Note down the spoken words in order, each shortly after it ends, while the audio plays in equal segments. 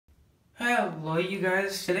Hello you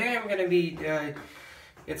guys, today I'm going to be,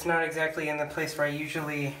 it's not exactly in the place where I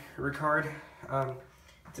usually record,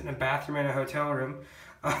 it's in a bathroom in a hotel room.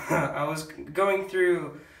 I was going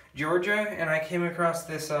through Georgia and I came across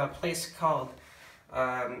this place called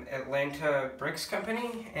Atlanta Bricks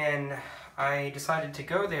Company, and I decided to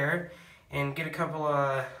go there and get a couple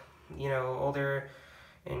of, older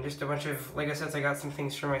and just a bunch of Lego sets. I got some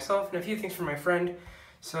things for myself and a few things for my friend.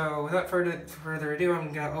 So without further ado,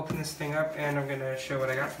 I'm going to open this thing up and I'm going to show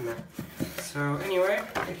what I got from there. So anyway,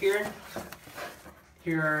 right here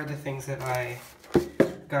are the things that I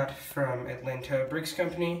got from Atlanta Bricks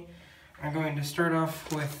Company. I'm going to start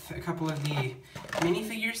off with a couple of the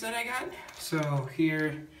minifigures that I got. So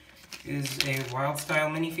here is a Wild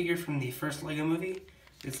Style minifigure from the first Lego movie.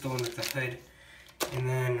 It's the one with the hood. And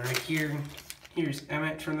then right here's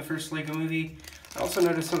Emmett from the first Lego movie. I also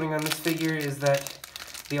noticed something on this figure is that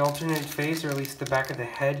the alternate face, or at least the back of the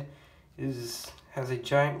head, has a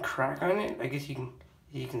giant crack on it. I guess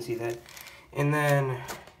you can see that. And then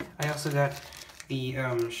I also got the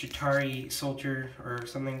Shatari soldier or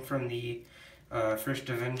something from the first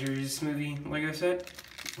Avengers movie Lego set,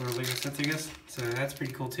 or Lego sets, I guess. So that's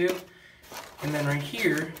pretty cool too. And then right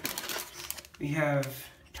here we have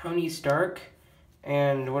Tony Stark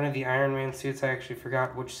and one of the Iron Man suits. I actually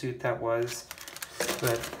forgot which suit that was,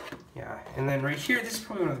 but yeah. And then right here, this is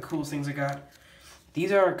probably one of the coolest things I got.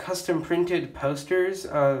 These are custom printed posters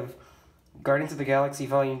of Guardians of the Galaxy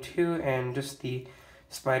Volume 2 and just the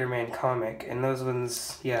Spider-Man comic. And those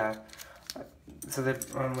ones, yeah, so they're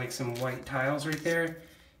on like some white tiles right there.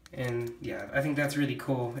 And yeah, I think that's really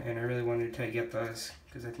cool, and I really wanted to get those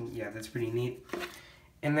because I think, yeah, that's pretty neat.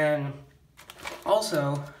 And then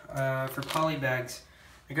also, for poly bags,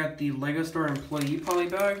 I got the Lego Store Employee poly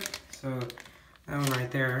bag. So that one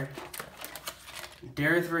right there.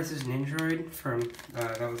 Dareth vs. Ninjago from,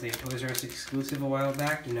 that was a Toys R Us exclusive a while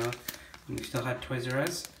back, when we still had Toys R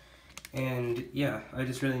Us. And yeah, I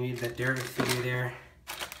just really needed that Dareth figure there.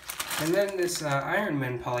 And then this Iron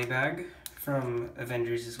Man poly bag from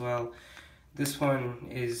Avengers as well. This one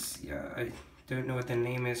is, yeah, I don't know what the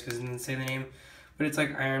name is because it didn't say the name, but it's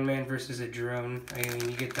like Iron Man versus a drone. I mean,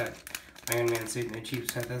 you get that Iron Man suit in a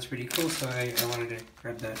cheap set. That's pretty cool, so I wanted to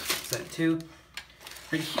grab that set too.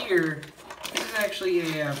 Right here, this is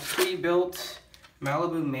actually a pre-built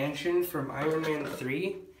Malibu mansion from Iron Man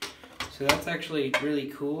 3. So that's actually really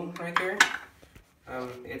cool right there.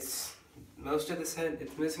 It's most of the set,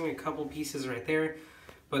 it's missing a couple pieces right there,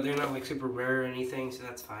 but they're not like super rare or anything, so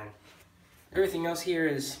that's fine. Everything else here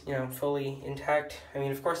is, fully intact. I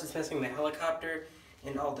mean, of course it's missing the helicopter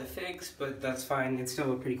and all the figs, but that's fine. It's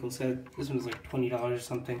still a pretty cool set. This one's like $20 or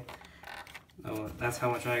something. Oh, that's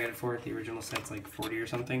how much I got it for. The original set's like 40 or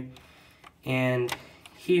something. And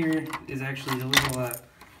here is actually the little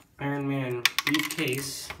Iron Man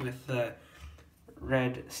briefcase with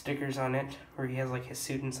red stickers on it, where he has like his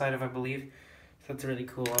suit inside of, I believe. So that's really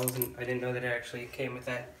cool. I didn't know that it actually came with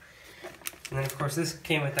that. And then of course this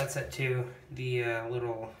came with that set too. The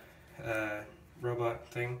little robot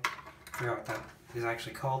thing. I forgot what that is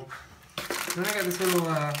actually called. Then I got this little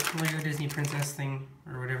Lego Disney Princess thing,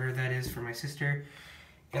 or whatever that is, for my sister.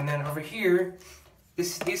 And then over here,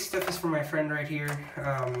 this stuff is for my friend right here.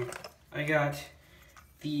 I got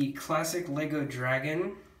the classic Lego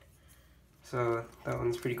Dragon. So that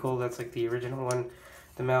one's pretty cool. That's like the original one.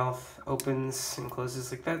 The mouth opens and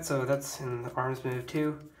closes like that, so that's, and the arms move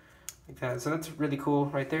too, like that. So that's really cool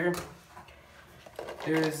right there.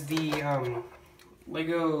 There's the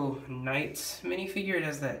Lego Knights minifigure. It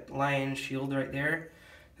has that lion shield right there.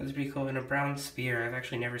 That's pretty cool. And a brown spear. I've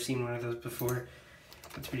actually never seen one of those before.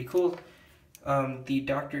 That's pretty cool. The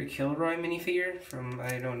Dr. Kilroy minifigure from,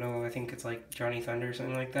 I don't know, I think it's like Johnny Thunder or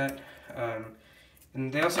something like that.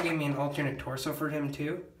 And they also gave me an alternate torso for him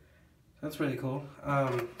too. That's really cool.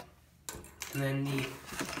 And then the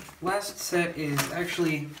last set is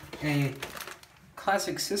actually a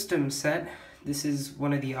classic system set. This is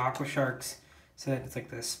one of the Aqua Sharks set. It's like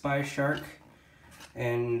the Spy Shark,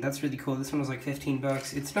 and that's really cool. This one was like 15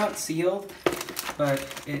 bucks. It's not sealed,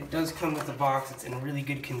 but it does come with a box. It's in really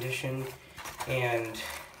good condition, and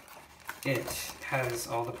it has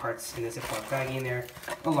all the parts in the Ziploc baggie in there,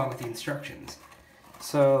 along with the instructions.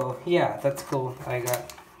 So yeah, that's cool. I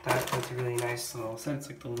got that. That's a really nice little set. It's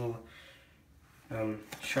like the little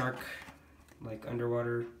shark, like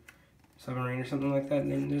underwater submarine or something like that.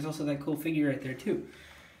 And then there's also that cool figure right there too.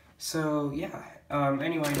 So yeah,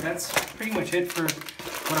 anyway, that's pretty much it for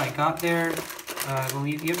what I got there. I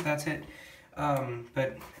believe, yep, that's it.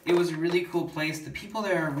 But it was a really cool place. The people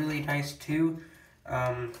there are really nice too.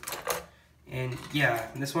 And yeah,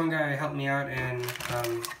 this one guy helped me out, and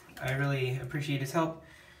I really appreciate his help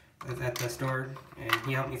at the store, and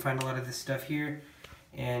he helped me find a lot of this stuff here.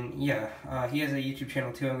 And yeah, he has a YouTube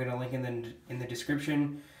channel too. I'm gonna link in the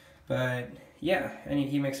description. But yeah, and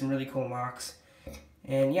he makes some really cool mocks.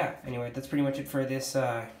 And yeah, anyway, that's pretty much it for this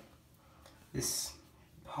this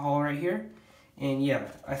haul right here. And yeah,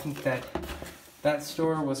 I think that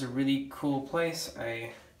store was a really cool place.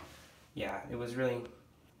 Yeah, it was really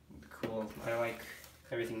cool. I like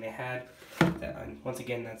everything they had. Once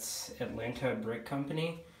again, that's Atlanta Brick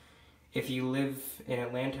Company. If you live in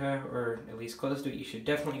Atlanta, or at least close to it, you should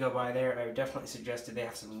definitely go by there. I would definitely suggest it. They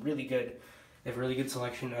have they have a really good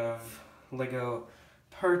selection of Lego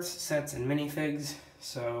parts, sets, and minifigs.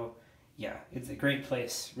 So yeah, it's a great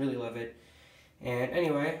place. Really love it. And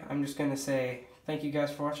anyway, I'm just gonna say thank you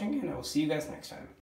guys for watching, and I will see you guys next time.